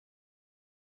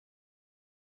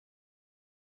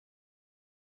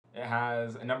It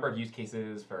has a number of use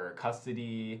cases for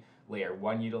custody, layer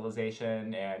 1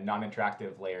 utilization, and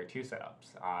non-interactive layer 2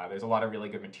 setups. There's a lot of really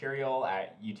good material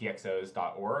at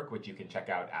utxos.org, which you can check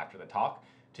out after the talk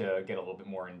to get a little bit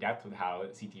more in depth with how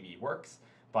CTV works.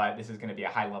 But this is going to be a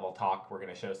high-level talk. We're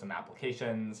going to show some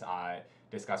applications,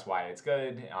 discuss why it's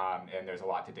good, and there's a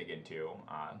lot to dig into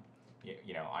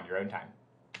on your own time.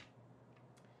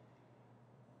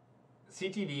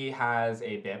 CTV has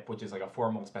a BIP, which is like a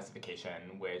formal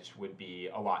specification, which would be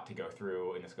a lot to go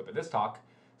through in the scope of this talk.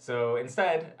 So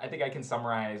instead, I think I can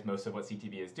summarize most of what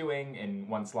CTV is doing in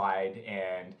one slide,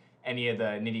 and any of the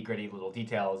nitty-gritty little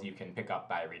details you can pick up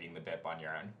by reading the BIP on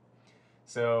your own.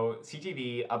 So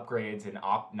CTV upgrades in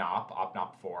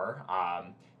OpNop 4,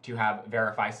 to have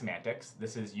verify semantics.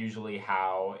 This is usually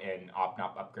how an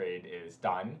OpNop upgrade is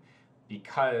done.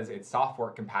 Because it's software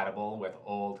compatible with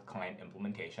old client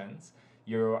implementations,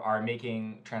 you are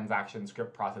making transaction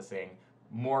script processing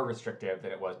more restrictive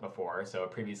than it was before. So a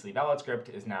previously valid script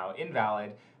is now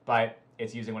invalid, but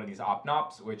it's using one of these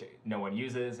opnops, which no one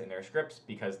uses in their scripts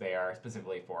because they are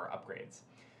specifically for upgrades.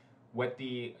 What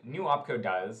the new opcode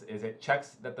does is it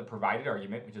checks that the provided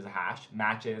argument, which is a hash,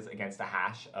 matches against a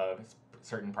hash of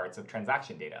certain parts of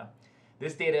transaction data.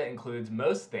 This data includes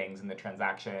most things in the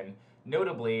transaction,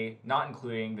 notably not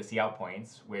including the cout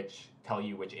points, which tell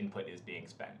you which input is being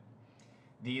spent.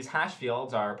 These hash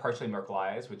fields are partially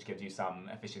Merkleized, which gives you some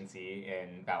efficiency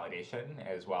in validation,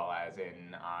 as well as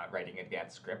in writing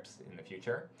advanced scripts in the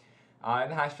future.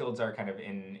 And the hash fields are kind of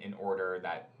in order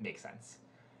that makes sense.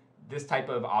 This type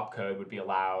of opcode would be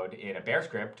allowed in a bear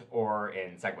script or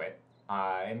in SegWit.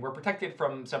 And we're protected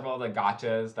from several of the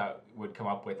gotchas that would come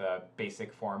up with a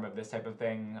basic form of this type of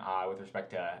thing with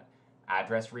respect to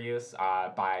address reuse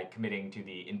by committing to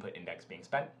the input index being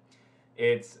spent.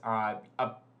 It's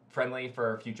friendly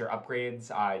for future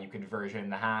upgrades. You could version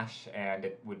the hash, and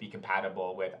it would be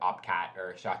compatible with opcat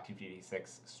or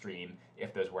SHA-256 stream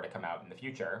if those were to come out in the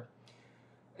future.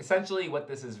 Essentially, what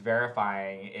this is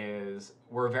verifying is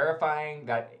we're verifying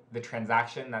that the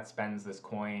transaction that spends this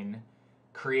coin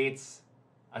creates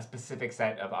a specific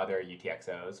set of other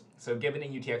UTXOs. So given a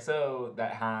UTXO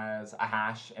that has a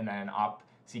hash and then an op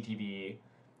CTV,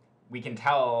 we can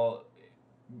tell,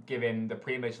 given the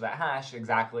preimage of that hash,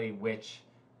 exactly which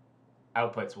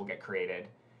outputs will get created.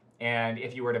 And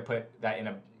if you were to put that in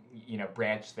a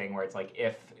branch thing where it's like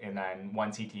if and then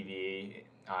one CTV,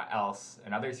 else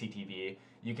another CTV,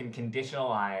 you can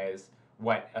conditionalize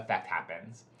what effect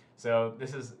happens. So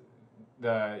this is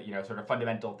the sort of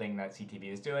fundamental thing that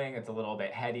CTV is doing. It's a little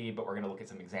bit heady, but we're going to look at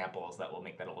some examples that will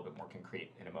make that a little bit more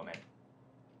concrete in a moment.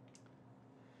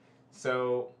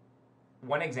 So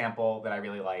one example that I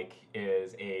really like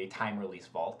is a time release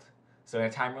vault. So in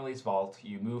a time release vault,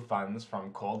 you move funds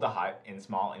from cold to hot in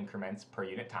small increments per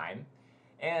unit time.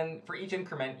 And for each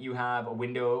increment, you have a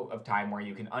window of time where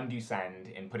you can undo send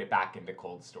and put it back into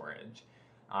cold storage.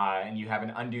 And you have an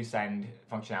undo send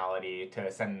functionality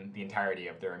to send the entirety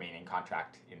of the remaining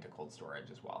contract into cold storage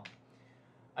as well.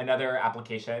 Another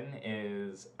application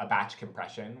is a batch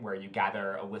compression, where you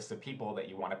gather a list of people that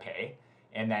you want to pay,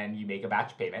 and then you make a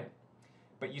batch payment.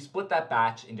 But you split that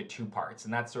batch into two parts,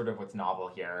 and that's sort of what's novel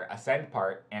here, a send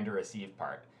part and a receive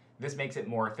part. This makes it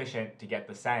more efficient to get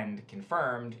the send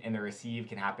confirmed, and the receive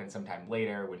can happen sometime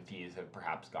later when fees have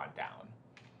perhaps gone down.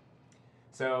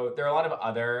 So there are a lot of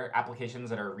other applications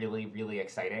that are really, really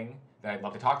exciting that I'd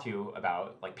love to talk to you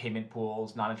about, like payment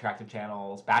pools, non-interactive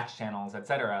channels, batch channels,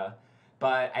 etc.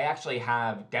 But I actually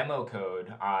have demo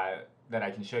code that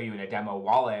I can show you in a demo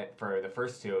wallet for the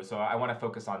first two. So I want to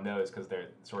focus on those because they're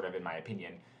sort of, in my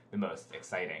opinion, the most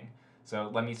exciting. So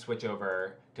let me switch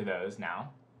over to those now.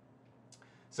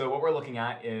 So what we're looking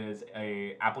at is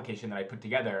an application that I put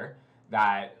together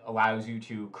that allows you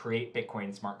to create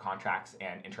Bitcoin smart contracts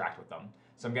and interact with them.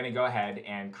 So I'm going to go ahead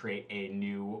and create a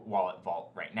new wallet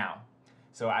vault right now.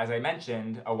 So as I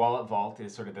mentioned, a wallet vault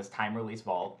is sort of this time release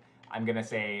vault. I'm going to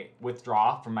say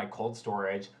withdraw from my cold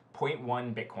storage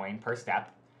 0.1 Bitcoin per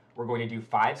step. We're going to do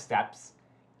 5 steps.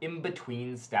 In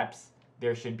between steps,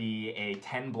 there should be a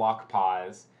 10 block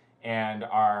pause, and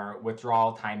our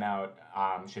withdrawal timeout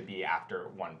should be after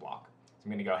 1 block. So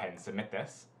I'm going to go ahead and submit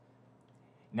this.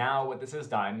 Now what this has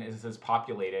done is this has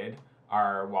populated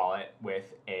our wallet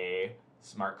with a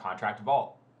smart contract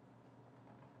vault.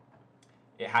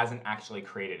 It hasn't actually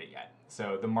created it yet.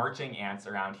 So the marching ants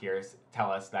around here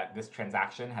tell us that this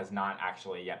transaction has not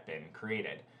actually yet been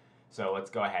created. So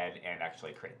let's go ahead and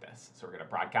actually create this. So we're going to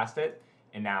broadcast it.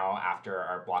 And now after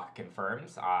our block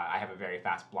confirms, I have a very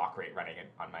fast block rate running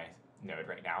on my node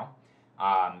right now.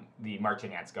 The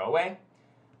marching ants go away.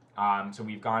 So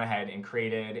we've gone ahead and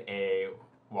created a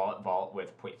wallet vault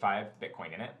with 0.5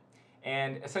 Bitcoin in it.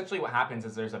 And essentially what happens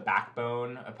is there's a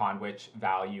backbone upon which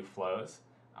value flows.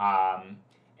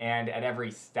 And at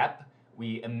every step,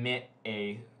 we emit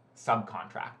a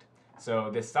subcontract.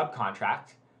 So this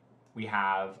subcontract, we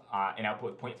have an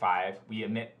output with 0.5. We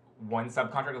emit one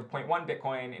subcontract with 0.1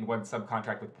 Bitcoin and one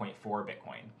subcontract with 0.4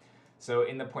 Bitcoin. So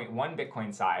in the 0.1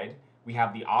 Bitcoin side, we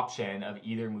have the option of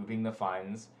either moving the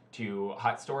funds to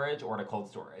hot storage or to cold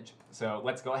storage. So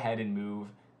let's go ahead and move,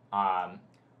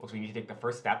 so we need to take the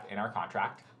first step in our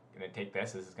contract. I'm going to take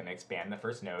this is going to expand the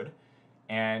first node.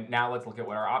 And now let's look at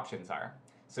what our options are.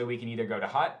 So we can either go to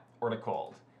hot or to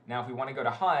cold. Now if we want to go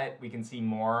to hot, we can see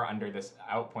more under this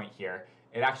out point here.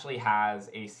 It actually has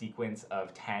a sequence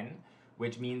of 10,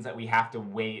 which means that we have to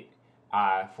wait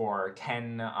for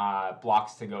 10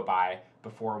 blocks to go by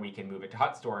before we can move it to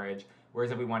hot storage.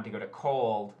 Whereas if we want to go to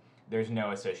cold, there's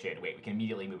no associated wait. We can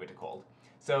immediately move it to cold.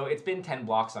 So it's been 10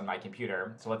 blocks on my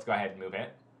computer, so let's go ahead and move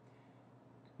it.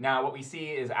 Now what we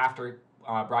see is after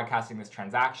broadcasting this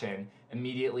transaction,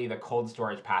 immediately the cold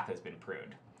storage path has been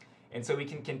pruned. And so we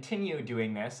can continue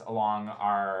doing this along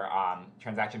our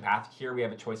transaction path. Here we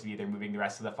have a choice of either moving the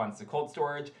rest of the funds to cold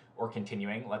storage or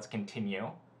continuing. Let's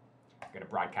continue. I'm going to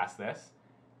broadcast this.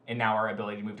 And now our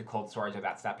ability to move to cold storage at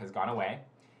that step has gone away.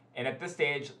 And at this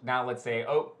stage, now let's say,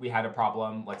 oh, we had a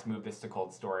problem. Let's move this to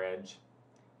cold storage.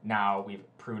 Now we've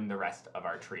pruned the rest of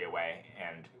our tree away.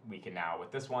 And we can now,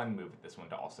 with this one, move this one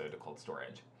to also to cold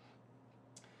storage.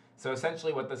 So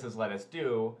essentially what this has let us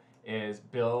do is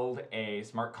build a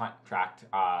smart contract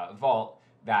vault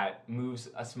that moves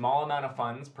a small amount of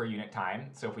funds per unit time.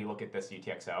 So if we look at this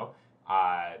UTXO,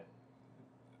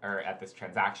 or at this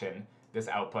transaction, this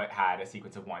output had a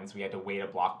sequence of 1, so we had to wait a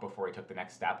block before we took the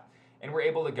next step. And we're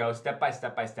able to go step by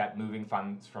step, moving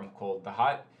funds from cold to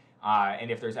hot.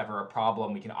 And if there's ever a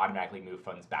problem, we can automatically move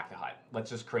funds back to hot. Let's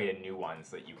just create a new one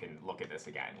so that you can look at this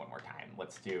again one more time.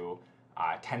 Let's do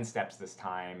 10 steps this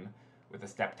time with a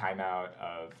step timeout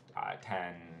of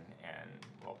 10, and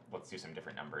well, let's do some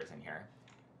different numbers in here.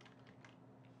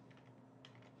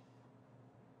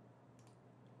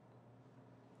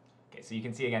 Okay, so you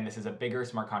can see again, this is a bigger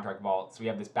smart contract vault. So we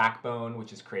have this backbone,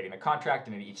 which is creating the contract,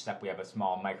 and at each step we have a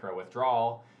small micro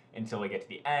withdrawal until we get to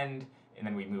the end, and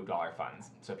then we moved all our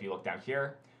funds. So if you look down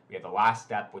here, we have the last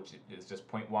step, which is just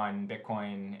 0.1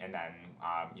 Bitcoin, and then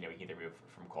we can either move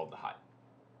from cold to hot.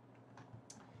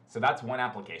 So that's one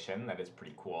application that is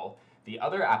pretty cool. The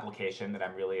other application that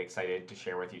I'm really excited to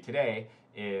share with you today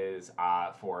is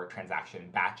for transaction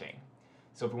batching.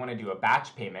 So if we want to do a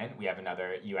batch payment, we have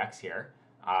another UX here.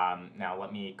 Now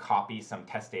let me copy some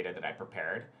test data that I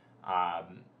prepared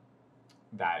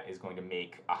that is going to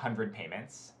make 100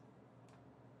 payments.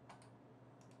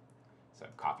 So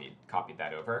I've copied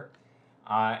that over.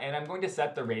 And I'm going to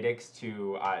set the radix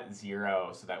to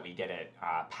 0 so that we get it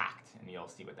packed, and you'll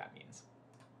see what that means.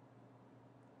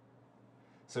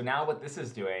 So now what this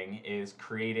is doing is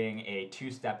creating a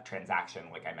 2-step transaction,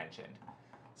 like I mentioned.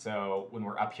 So when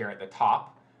we're up here at the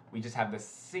top, we just have this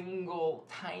single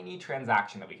tiny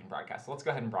transaction that we can broadcast. So let's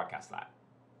go ahead and broadcast that.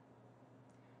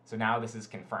 So now this is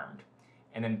confirmed.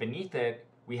 And then beneath it,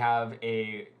 we have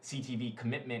a CTV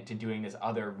commitment to doing this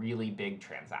other really big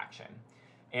transaction.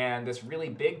 And this really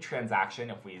big transaction,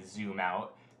 if we zoom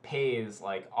out, pays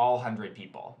like all 100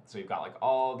 people. So we've got like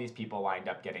all these people lined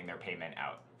up getting their payment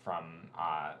out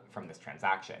from this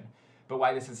transaction. But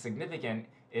why this is significant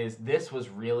is this was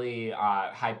really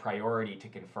high priority to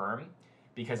confirm,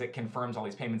 because it confirms all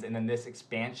these payments, and then this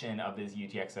expansion of these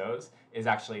UTXOs is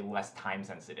actually less time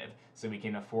sensitive, so we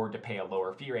can afford to pay a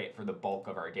lower fee rate for the bulk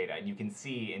of our data. And you can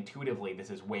see intuitively this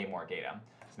is way more data.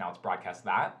 So now let's broadcast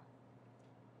that.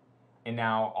 And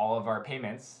now all of our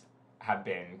payments have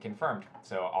been confirmed.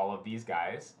 So all of these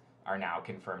guys are now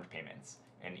confirmed payments,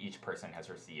 and each person has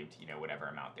received whatever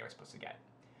amount they were supposed to get.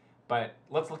 But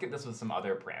let's look at this with some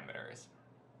other parameters.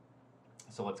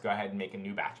 So let's go ahead and make a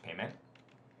new batch payment.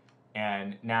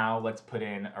 And now let's put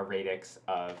in a radix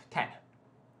of 10.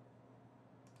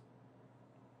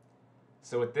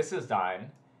 So what this has done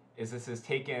is this has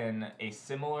taken a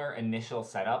similar initial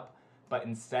setup, but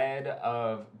instead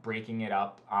of breaking it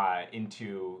up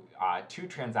into 2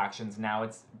 transactions, now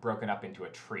it's broken up into a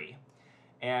tree.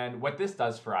 And what this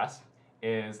does for us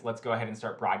is, let's go ahead and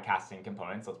start broadcasting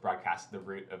components. Let's broadcast the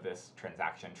root of this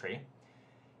transaction tree.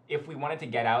 If we wanted to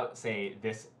get out, say,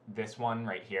 this one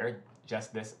right here,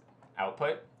 just this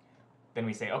output, then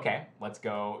we say, okay, let's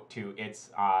go to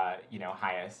its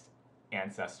highest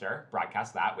ancestor,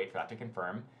 broadcast that, wait for that to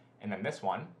confirm, and then this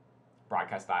one,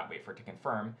 broadcast that, wait for it to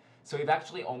confirm. So we've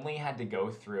actually only had to go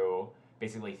through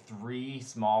basically 3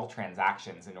 small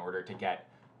transactions in order to get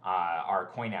our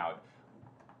coin out.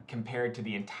 compared to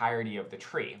the entirety of the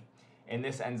tree. And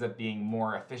this ends up being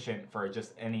more efficient for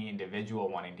just any individual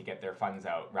wanting to get their funds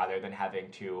out. Rather than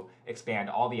having to expand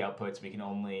all the outputs, we can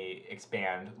only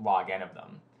expand log n of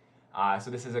them. So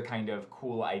this is a kind of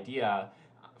cool idea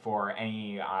for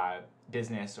any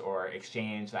business or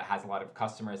exchange that has a lot of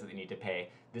customers that they need to pay.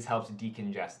 This helps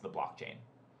decongest the blockchain.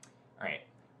 All right,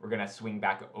 we're going to swing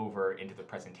back over into the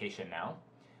presentation now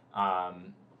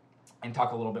and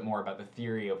talk a little bit more about the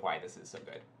theory of why this is so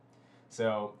good.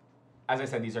 So, as I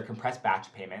said, these are compressed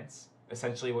batch payments.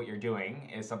 Essentially what you're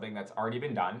doing is something that's already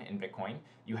been done in Bitcoin.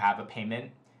 You have a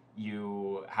payment,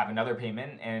 you have another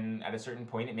payment, and at a certain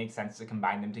point it makes sense to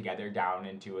combine them together down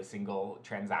into a single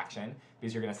transaction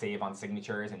because you're going to save on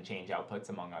signatures and change outputs,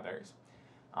 among others.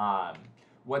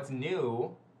 What's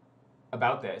new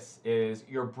about this is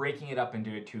you're breaking it up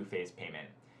into a two-phase payment.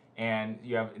 And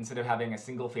you have, instead of having a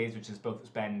single phase, which is both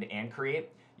spend and create,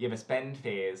 you have a spend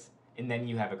phase, and then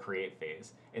you have a create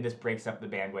phase. And this breaks up the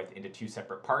bandwidth into two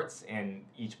separate parts, and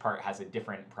each part has a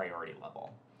different priority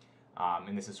level.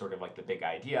 And this is sort of like the big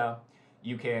idea.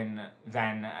 You can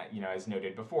then, as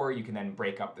noted before, you can then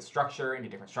break up the structure into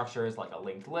different structures, like a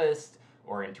linked list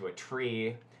or into a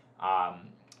tree.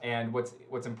 And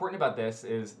what's important about this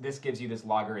is this gives you this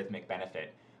logarithmic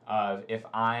benefit of if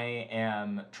I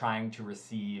am trying to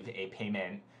receive a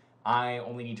payment, I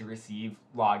only need to receive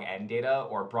log n data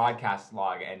or broadcast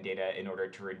log n data in order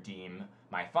to redeem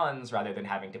my funds rather than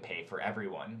having to pay for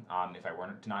everyone if I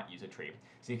were to not use a tree.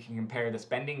 So you can compare the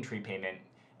spending tree payment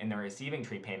and the receiving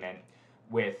tree payment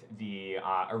with the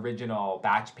original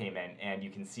batch payment, and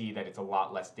you can see that it's a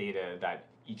lot less data that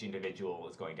each individual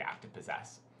is going to have to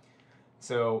possess.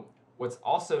 So what's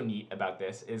also neat about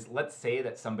this is, let's say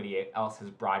that somebody else has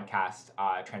broadcast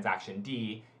transaction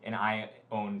D and I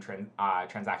own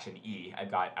transaction E.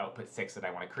 I've got output 6 that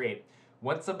I want to create.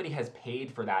 Once somebody has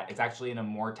paid for that, it's actually an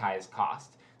amortized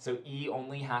cost. So E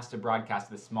only has to broadcast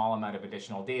this small amount of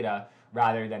additional data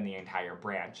rather than the entire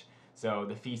branch. So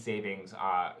the fee savings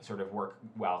sort of work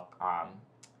well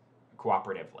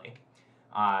cooperatively.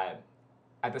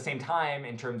 At the same time,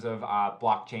 in terms of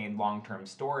blockchain long-term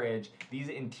storage, these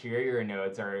interior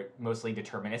nodes are mostly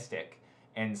deterministic,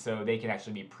 and so they can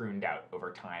actually be pruned out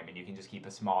over time, and you can just keep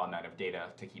a small amount of data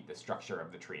to keep the structure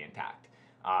of the tree intact.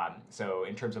 So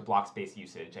in terms of block space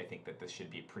usage, I think that this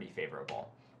should be pretty favorable.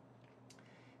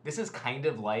 This is kind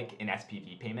of like an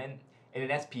SPV payment. In an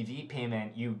SPV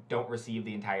payment, you don't receive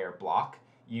the entire block.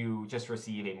 You just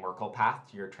receive a Merkle path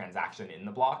to your transaction in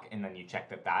the block, and then you check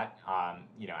that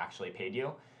actually paid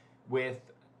you.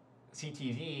 With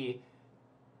CTV,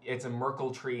 it's a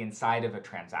Merkle tree inside of a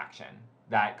transaction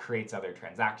that creates other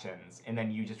transactions, and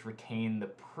then you just retain the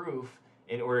proof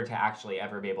in order to actually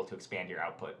ever be able to expand your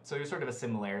output. So there's sort of a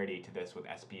similarity to this with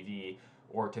SPV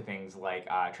or to things like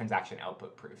transaction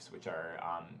output proofs, which are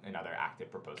another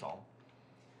active proposal.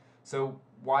 So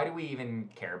why do we even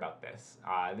care about this?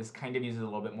 This kind of uses a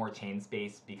little bit more chain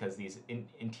space because these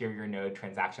interior node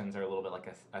transactions are a little bit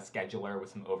like a scheduler with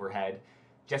some overhead.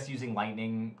 Just using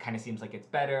Lightning kind of seems like it's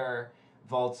better.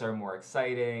 Vaults are more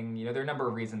exciting. There are a number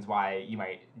of reasons why you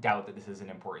might doubt that this is an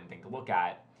important thing to look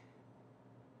at.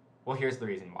 Well, here's the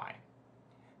reason why.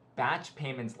 Batch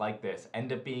payments like this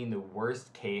end up being the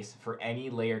worst case for any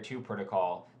layer 2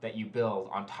 protocol that you build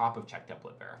on top of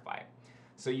CheckTemplateVerify.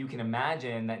 So you can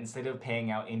imagine that instead of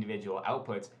paying out individual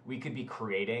outputs, we could be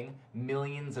creating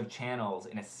millions of channels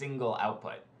in a single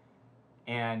output.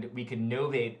 And we could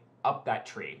novate up that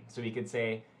tree. So we could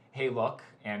say, hey, look,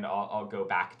 and I'll go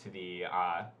back to the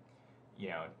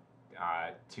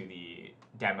to the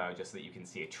demo just so that you can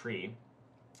see a tree.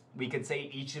 We could say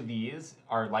each of these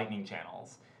are Lightning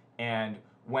channels. And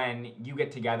when you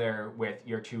get together with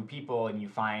your 2 people and you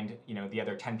find the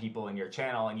other 10 people in your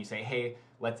channel and you say, hey,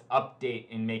 let's update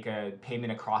and make a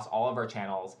payment across all of our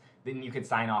channels, then you could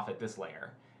sign off at this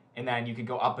layer. And then you could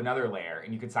go up another layer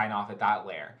and you could sign off at that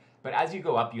layer. But as you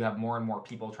go up, you have more and more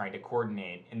people trying to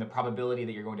coordinate, and the probability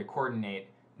that you're going to coordinate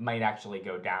might actually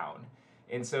go down.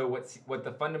 And so what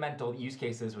the fundamental use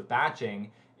case is with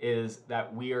batching is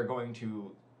that we are going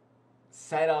to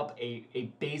set up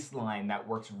a baseline that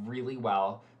works really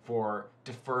well for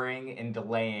deferring and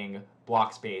delaying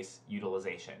block space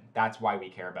utilization. That's why we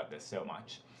care about this so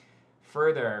much.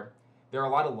 Further, there are a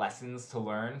lot of lessons to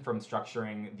learn from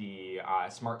structuring the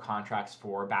smart contracts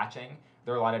for batching.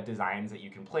 There are a lot of designs that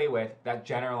you can play with that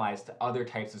generalize to other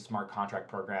types of smart contract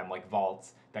program like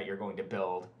vaults that you're going to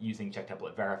build using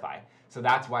CheckTemplateVerify. So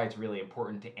that's why it's really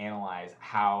important to analyze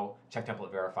how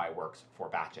CheckTemplateVerify works for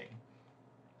batching.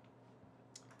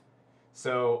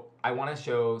 So I want to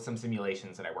show some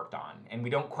simulations that I worked on, and we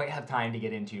don't quite have time to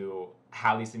get into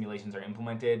how these simulations are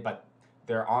implemented, but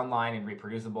They're online and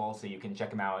reproducible, so you can check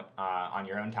them out on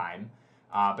your own time.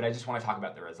 But I just want to talk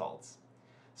about the results.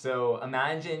 So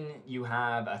imagine you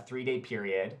have a 3-day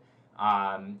period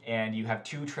and you have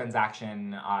 2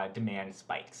 transaction demand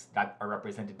spikes that are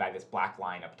represented by this black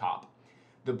line up top.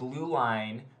 The blue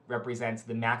line represents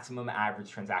the maximum average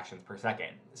transactions per second.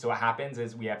 So what happens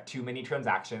is we have too many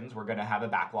transactions, we're going to have a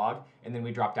backlog, and then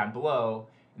we drop down below,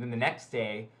 and then the next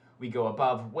day we go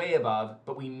above, way above,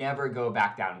 but we never go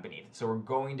back down beneath. So we're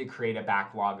going to create a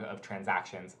backlog of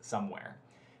transactions somewhere.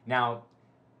 Now,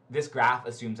 this graph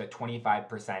assumes that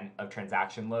 25% of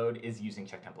transaction load is using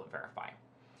CheckTemplateVerify.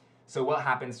 So what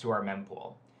happens to our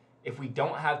mempool? If we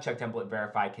don't have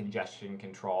CheckTemplateVerify congestion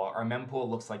control, our mempool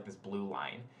looks like this blue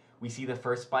line. We see the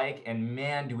first spike, and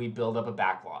man, do we build up a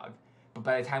backlog. But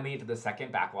by the time we get to the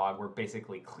second backlog, we're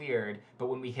basically cleared. But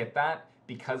when we hit that,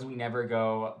 because we never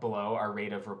go below our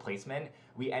rate of replacement,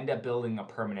 we end up building a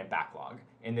permanent backlog.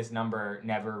 And this number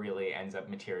never really ends up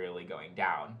materially going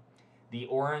down. The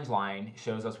orange line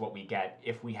shows us what we get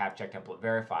if we have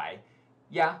CheckTemplateVerify.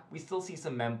 Yeah, we still see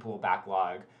some mempool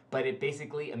backlog, but it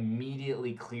basically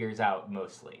immediately clears out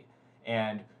mostly.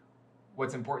 And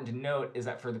what's important to note is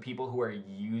that for the people who are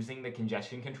using the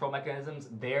congestion control mechanisms,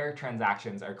 their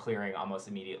transactions are clearing almost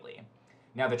immediately.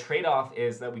 Now the trade-off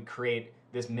is that we create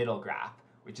this middle graph,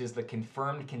 which is the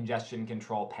confirmed congestion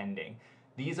control pending.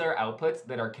 These are outputs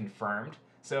that are confirmed,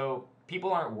 so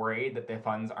people aren't worried that the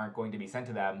funds aren't going to be sent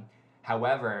to them.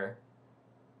 However,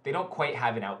 they don't quite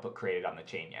have an output created on the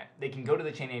chain yet. They can go to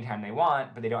the chain anytime they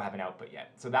want, but they don't have an output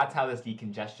yet. So that's how this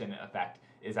decongestion effect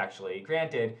is actually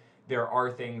granted. There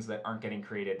are things that aren't getting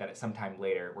created that at some time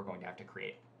later we're going to have to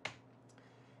create.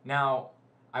 Now,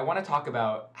 I want to talk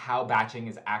about how batching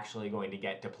is actually going to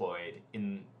get deployed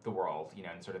in the world,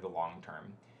 in sort of the long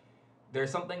term.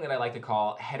 There's something that I like to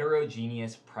call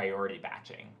heterogeneous priority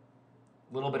batching.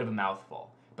 A little bit of a mouthful,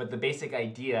 but the basic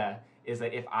idea is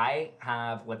that if I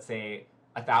have, let's say,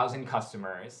 1,000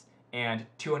 customers and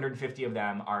 250 of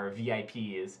them are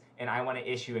VIPs and I want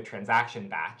to issue a transaction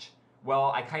batch,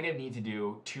 well, I kind of need to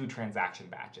do 2 transaction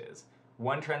batches.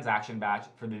 One transaction batch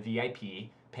for the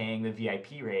VIP, paying the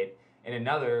VIP rate, and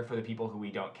another for the people who we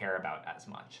don't care about as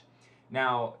much.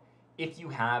 Now, if you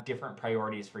have different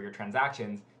priorities for your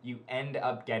transactions, you end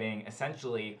up getting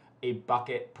essentially a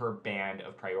bucket per band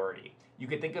of priority. You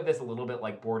could think of this a little bit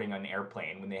like boarding an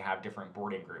airplane when they have different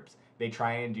boarding groups. They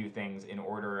try and do things in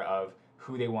order of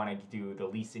who they want to do the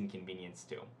least inconvenience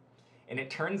to. And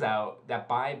it turns out that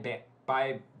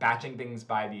by batching things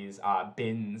by these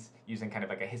bins using kind of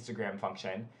like a histogram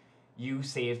function, you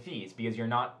save fees because you're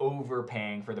not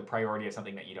overpaying for the priority of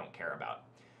something that you don't care about.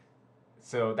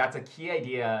 So that's a key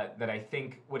idea that I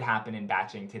think would happen in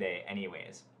batching today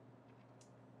anyways.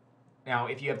 Now,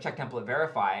 if you have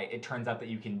CheckTemplateVerify, it turns out that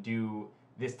you can do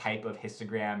this type of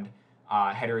histogrammed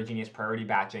heterogeneous priority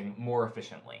batching more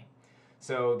efficiently.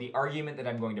 So the argument that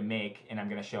I'm going to make, and I'm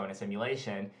going to show in a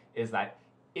simulation, is that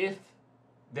if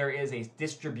there is a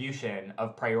distribution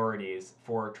of priorities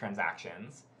for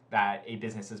transactions that a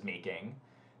business is making,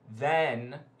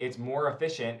 then it's more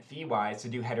efficient fee-wise to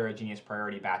do heterogeneous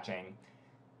priority batching,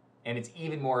 and it's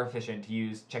even more efficient to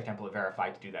use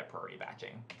CheckTemplateVerify to do that priority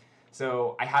batching.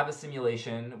 So I have a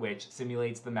simulation which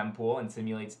simulates the mempool and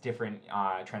simulates different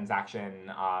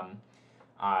transaction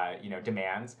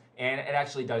demands, and it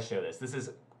actually does show this. This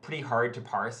is pretty hard to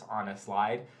parse on a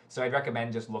slide, so I'd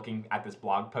recommend just looking at this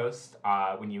blog post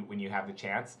when you have the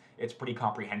chance. It's pretty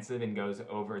comprehensive and goes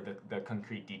over the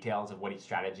concrete details of what each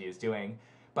strategy is doing,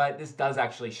 but this does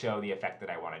actually show the effect that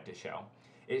I wanted to show.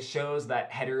 It shows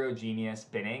that heterogeneous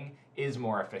binning is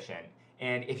more efficient,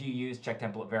 and if you use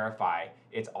CheckTemplateVerify,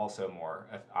 it's also more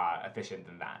efficient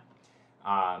than that,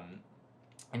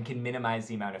 and can minimize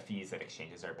the amount of fees that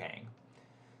exchanges are paying.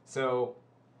 So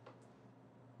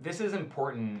this is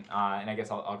important, and I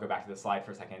guess I'll go back to the slide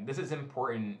for a second. This is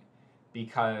important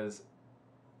because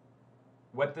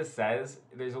what this says,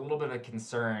 there's a little bit of a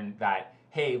concern that,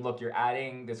 hey, look, you're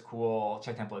adding this cool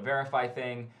CheckTemplateVerify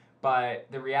thing, but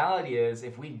the reality is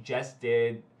if we just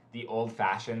did the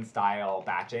old-fashioned style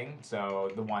batching,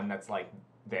 so the one that's like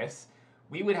this,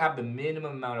 we would have the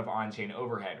minimum amount of on-chain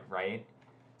overhead, right?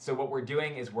 So what we're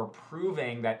doing is we're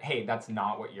proving that, hey, that's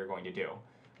not what you're going to do.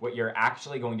 What you're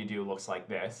actually going to do looks like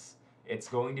this. It's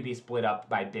going to be split up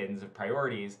by bins of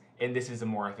priorities, and this is a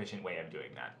more efficient way of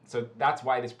doing that. So that's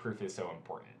why this proof is so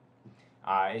important.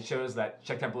 It shows that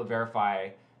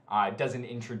CheckTemplateVerify doesn't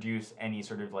introduce any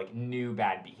sort of like new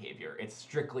bad behavior. It's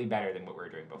strictly better than what we were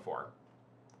doing before.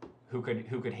 Who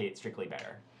could hate strictly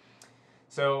better?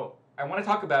 So I want to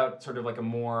talk about sort of like a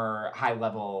more high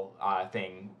level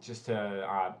thing just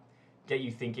to get you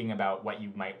thinking about what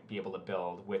you might be able to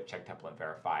build with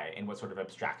CheckTemplateVerify and what sort of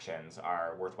abstractions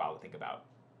are worthwhile to think about.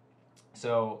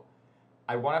 So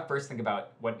I want to first think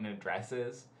about what an address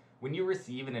is. When you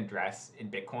receive an address in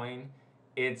Bitcoin,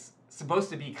 it's supposed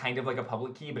to be kind of like a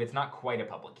public key, but it's not quite a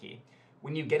public key.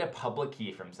 When you get a public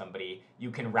key from somebody,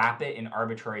 you can wrap it in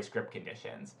arbitrary script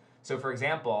conditions. So for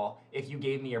example, if you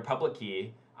gave me your public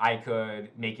key, I could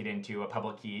make it into a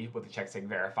public key with a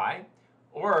CheckTemplateVerify.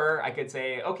 Or I could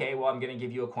say, okay, well, I'm going to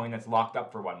give you a coin that's locked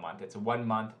up for 1 month. It's a 1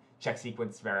 month check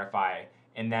sequence verify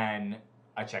and then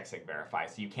a CheckTemplateVerify.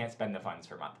 So you can't spend the funds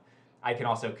for a month. I can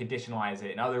also conditionalize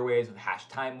it in other ways with hash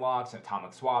time locks and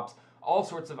atomic swaps, all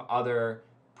sorts of other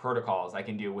protocols I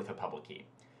can do with a public key.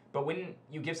 But when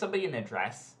you give somebody an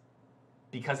address,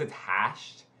 because it's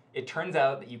hashed, it turns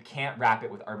out that you can't wrap it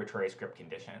with arbitrary script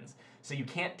conditions. So you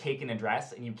can't take an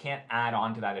address and you can't add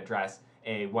on to that address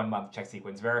a 1 month check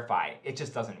sequence verify. It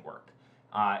just doesn't work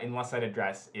unless that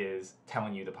address is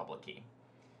telling you the public key.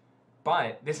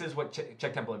 But this is what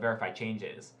CheckTemplateVerify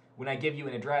changes. When I give you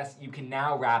an address, you can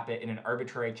now wrap it in an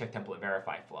arbitrary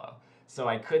CheckTemplateVerify flow. So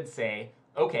I could say,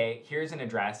 okay, here's an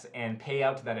address, and pay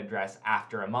out to that address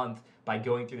after a month by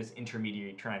going through this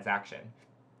intermediary transaction.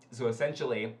 So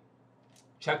essentially,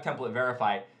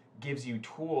 CheckTemplateVerify gives you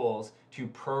tools to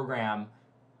program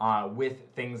with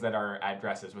things that are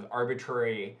addresses, with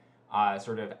arbitrary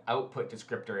sort of output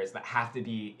descriptors that have to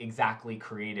be exactly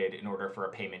created in order for a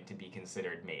payment to be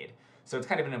considered made. So it's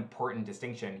kind of an important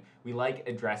distinction. We like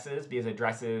addresses because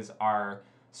addresses are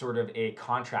sort of a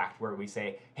contract where we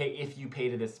say, hey, if you pay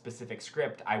to this specific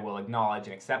script, I will acknowledge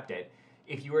and accept it.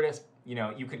 If you were to,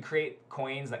 you could create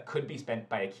coins that could be spent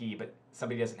by a key, but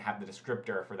somebody doesn't have the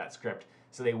descriptor for that script,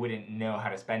 so they wouldn't know how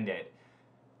to spend it.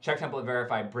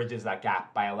 CheckTemplateVerify bridges that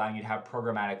gap by allowing you to have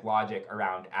programmatic logic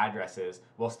around addresses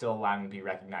while still allowing them to be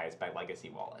recognized by legacy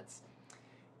wallets.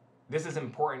 This is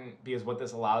important because what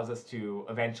this allows us to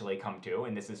eventually come to,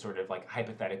 and this is sort of like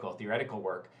hypothetical, theoretical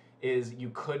work, is you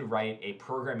could write a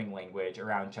programming language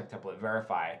around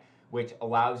CheckTemplateVerify, which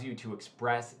allows you to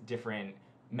express different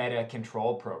meta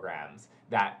control programs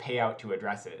that pay out to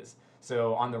addresses.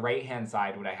 So on the right-hand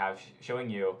side, what I have showing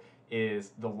you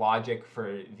is the logic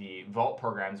for the vault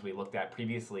programs we looked at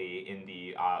previously in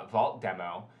the vault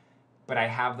demo, but I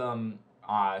have them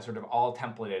sort of all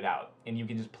templated out. And you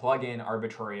can just plug in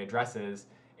arbitrary addresses,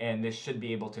 and this should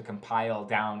be able to compile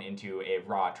down into a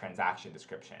raw transaction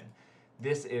description.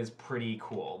 This is pretty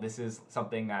cool. This is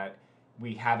something that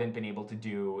we haven't been able to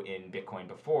do in Bitcoin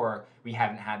before. We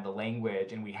haven't had the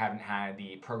language, and we haven't had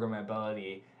the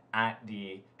programmability at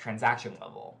the transaction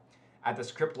level. At the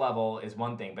script level is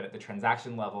one thing, but at the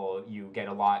transaction level, you get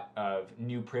a lot of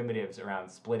new primitives around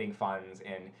splitting funds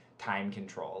and time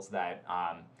controls that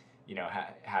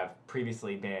have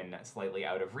previously been slightly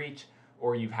out of reach,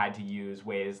 or you've had to use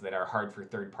ways that are hard for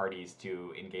third parties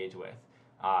to engage with.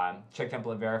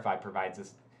 CheckTemplateVerify provides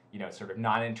this sort of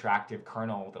non-interactive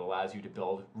kernel that allows you to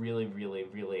build really, really,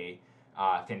 really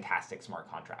fantastic smart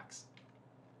contracts.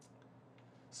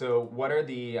 So what are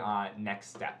the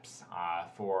next steps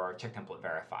for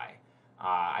CheckTemplateVerify?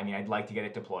 I'd like to get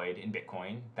it deployed in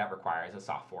Bitcoin. That requires a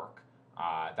soft fork.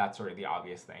 That's sort of the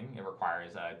obvious thing. It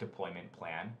requires a deployment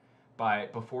plan.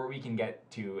 But before we can get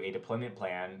to a deployment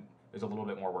plan, there's a little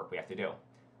bit more work we have to do.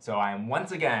 So I'm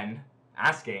once again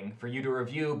asking for you to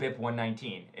review BIP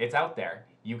 119. It's out there.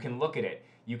 You can look at it.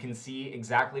 You can see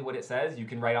exactly what it says. You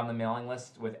can write on the mailing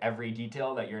list with every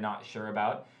detail that you're not sure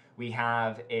about. We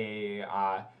have a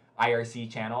IRC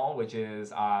channel, which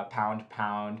is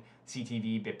 #CTV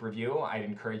BIP review. I'd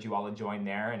encourage you all to join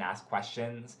there and ask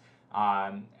questions.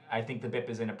 I think the BIP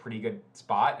is in a pretty good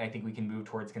spot. I think we can move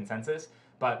towards consensus,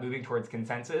 but moving towards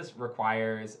consensus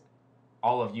requires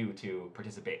all of you to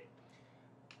participate.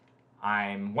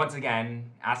 I'm once again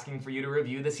asking for you to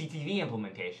review the CTV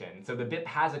implementation. So the BIP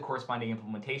has a corresponding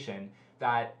implementation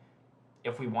that,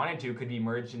 if we wanted to, could be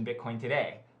merged in Bitcoin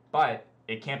today, but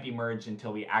it can't be merged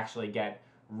until we actually get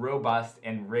robust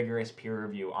and rigorous peer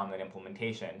review on that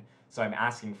implementation. So I'm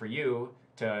asking for you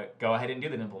to go ahead and do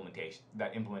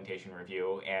that implementation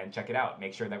review and check it out.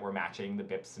 Make sure that we're matching the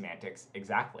BIP semantics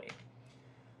exactly.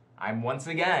 I'm once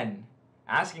again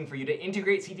asking for you to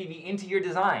integrate CTV into your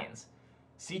designs.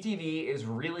 CTV is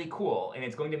really cool, and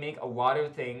it's going to make a lot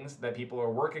of things that people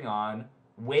are working on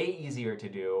way easier to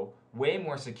do, way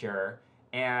more secure,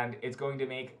 and it's going to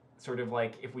make sort of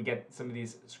like, if we get some of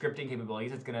these scripting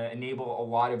capabilities, it's going to enable a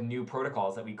lot of new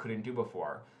protocols that we couldn't do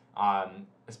before,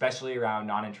 especially around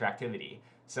non-interactivity.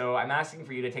 So I'm asking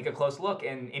for you to take a close look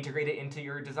and integrate it into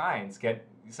your designs, get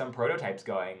some prototypes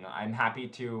going. I'm happy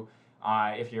to,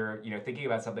 if you're thinking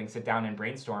about something, sit down and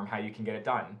brainstorm how you can get it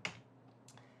done.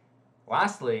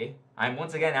 Lastly, I'm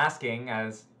once again asking,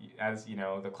 as you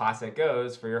know, the classic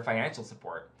goes, for your financial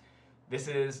support. This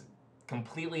is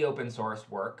completely open source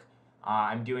work.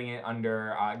 I'm doing it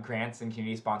under grants and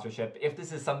community sponsorship. If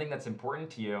this is something that's important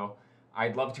to you,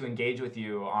 I'd love to engage with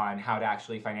you on how to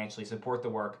actually financially support the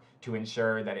work to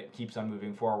ensure that it keeps on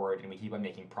moving forward and we keep on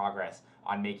making progress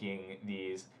on making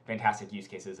these fantastic use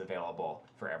cases available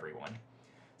for everyone.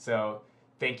 So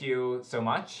thank you so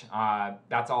much.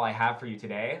 That's all I have for you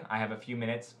today. I have a few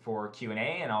minutes for Q&A,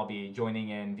 and I'll be joining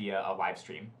in via a live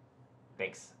stream.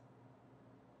 Thanks.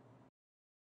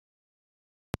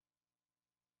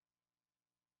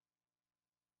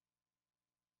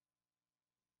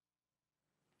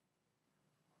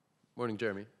 Morning,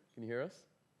 Jeremy. Can you hear us?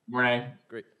 Morning.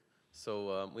 Great.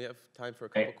 So we have time for a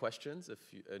couple questions if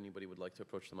anybody would like to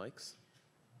approach the mics.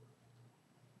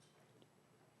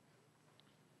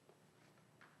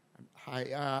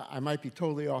 Hi, I might be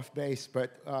totally off base,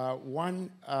 but one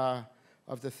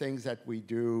of the things that we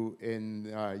do in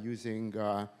using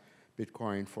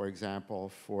Bitcoin, for example,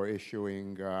 for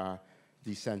issuing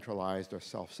decentralized or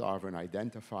self-sovereign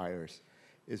identifiers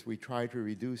is we try to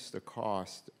reduce the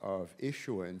cost of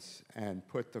issuance and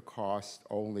put the cost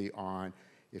only on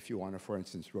if you want to, for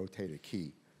instance, rotate a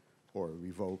key or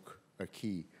revoke a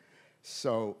key.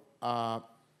 So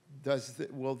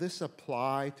will this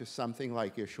apply to something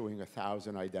like issuing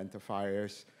 1,000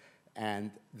 identifiers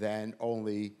and then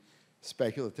only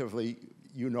speculatively,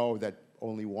 you know that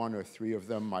only 1 or 3 of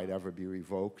them might ever be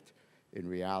revoked in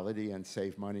reality and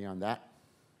save money on that?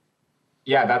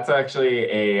 Yeah, that's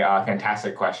actually a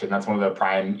fantastic question. That's one of the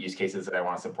prime use cases that I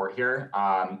want to support here.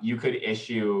 You could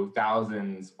issue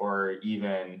thousands or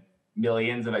even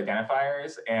millions of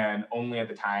identifiers, and only at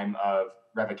the time of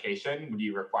revocation would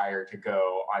you require to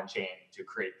go on chain to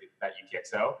create that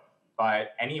UTXO.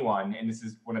 But anyone, and this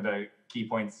is one of the key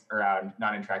points around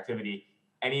non-interactivity,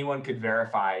 anyone could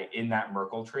verify in that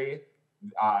Merkle tree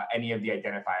any of the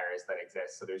identifiers that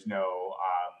exist. So there's no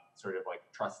sort of like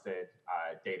trusted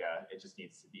data. It just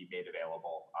needs to be made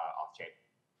available off chain.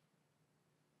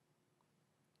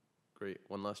 Great.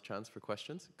 One last chance for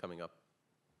questions coming up.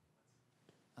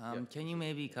 Can you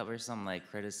maybe cover some like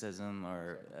criticism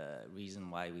or reason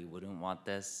why we wouldn't want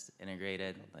this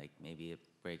integrated? Like maybe it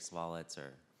breaks wallets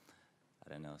or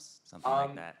I don't know, something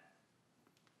like that.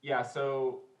 Yeah,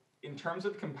 so in terms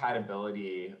of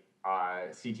compatibility,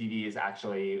 CTV is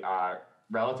actually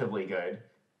relatively good.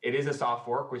 It is a soft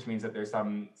fork, which means that there's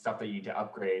some stuff that you need to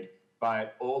upgrade,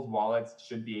 but old wallets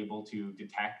should be able to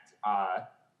detect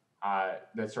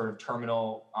the sort of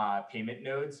terminal payment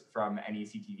nodes from any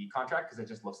CTV contract because it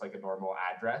just looks like a normal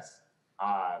address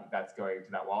that's going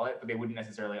to that wallet, but they wouldn't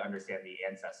necessarily understand the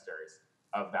ancestors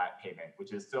of that payment,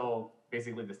 which is still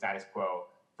basically the status quo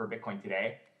for Bitcoin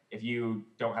today. If you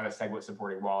don't have a SegWit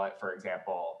supporting wallet, for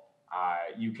example,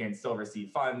 you can still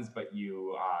receive funds, but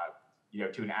you know,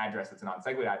 to an address that's a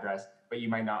non-SegWit address, but you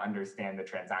might not understand the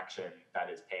transaction that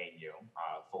is paying you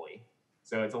fully.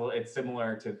 So it's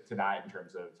similar to that in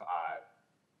terms of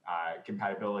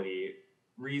compatibility.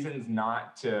 Reasons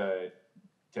not to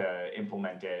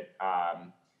implement it.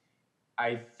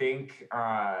 I think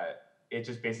it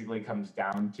just basically comes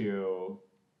down to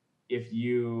if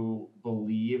you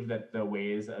believe that the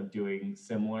ways of doing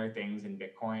similar things in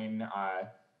Bitcoin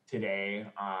today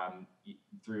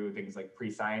through things like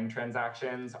pre-signed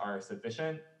transactions are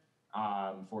sufficient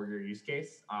for your use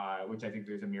case, which I think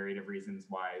there's a myriad of reasons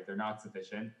why they're not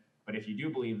sufficient. But if you do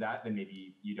believe that, then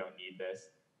maybe you don't need this.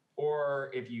 Or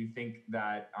if you think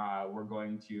that we're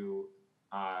going to,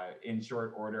 in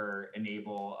short order,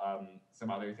 enable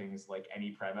some other things like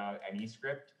any preva, any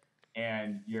script,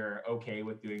 and you're okay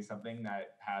with doing something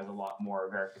that has a lot more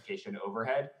verification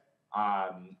overhead,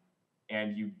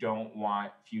 and you don't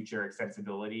want future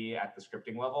extensibility at the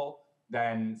scripting level,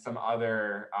 then some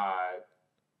other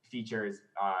features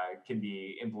can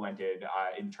be implemented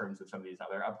in terms of some of these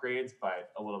other upgrades,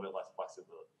 but a little bit less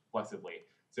flexibly.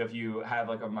 So if you have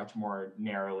like a much more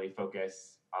narrowly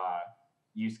focused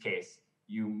use case,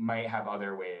 you might have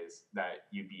other ways that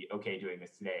you'd be okay doing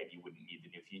this today and you wouldn't need the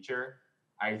new feature.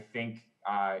 I think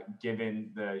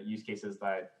given the use cases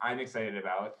that I'm excited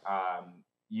about,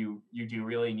 you do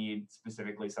really need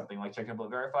specifically something like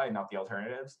CheckTemplateVerify, not the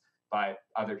alternatives, but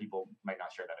other people might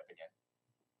not share that opinion.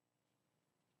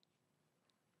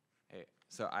 Hey,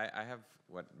 so I have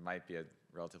what might be a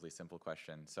relatively simple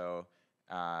question. So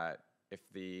if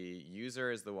the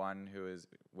user is the one who is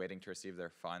waiting to receive their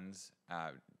funds,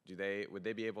 would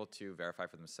they be able to verify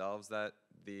for themselves that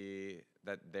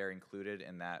they're included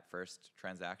in that first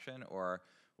transaction, or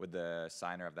would the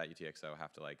signer of that UTXO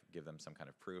have to like give them some kind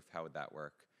of proof? How would that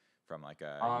work from like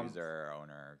a user or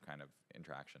owner kind of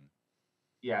interaction?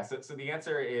 Yeah, so the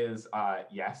answer is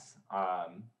yes.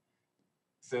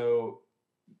 So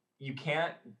you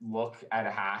can't look at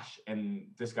a hash and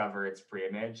discover its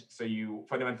pre-image. So you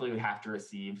fundamentally would have to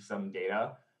receive some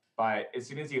data. But as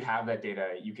soon as you have that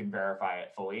data, you can verify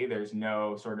it fully. There's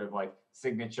no sort of like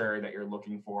signature that you're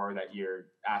looking for, that you're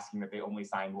asking that they only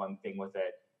signed one thing with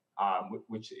it,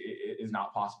 which is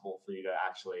not possible for you to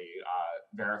actually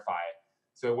verify.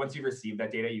 So once you've received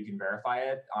that data, you can verify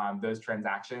it. Those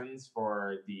transactions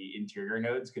for the interior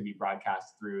nodes could be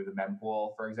broadcast through the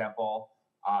mempool, for example,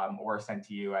 or sent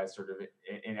to you as sort of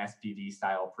an SPV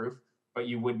style proof. But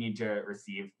you would need to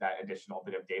receive that additional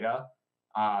bit of data.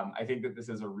 I think that this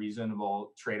is a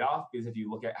reasonable trade-off, because if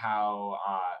you look at how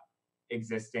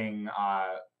existing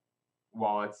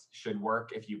wallets should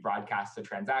work, if you broadcast a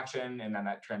transaction and then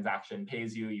that transaction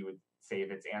pays you, you would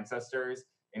save its ancestors.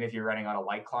 And if you're running on a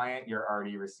light client, you're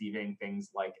already receiving things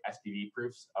like SPV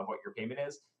proofs of what your payment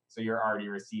is. So you're already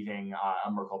receiving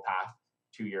a Merkle path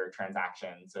to your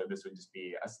transaction. So this would just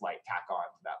be a slight tack on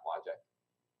to that logic.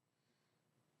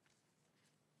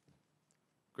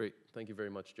 Great. Thank you very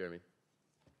much, Jeremy.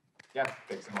 Yeah,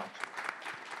 thanks so much.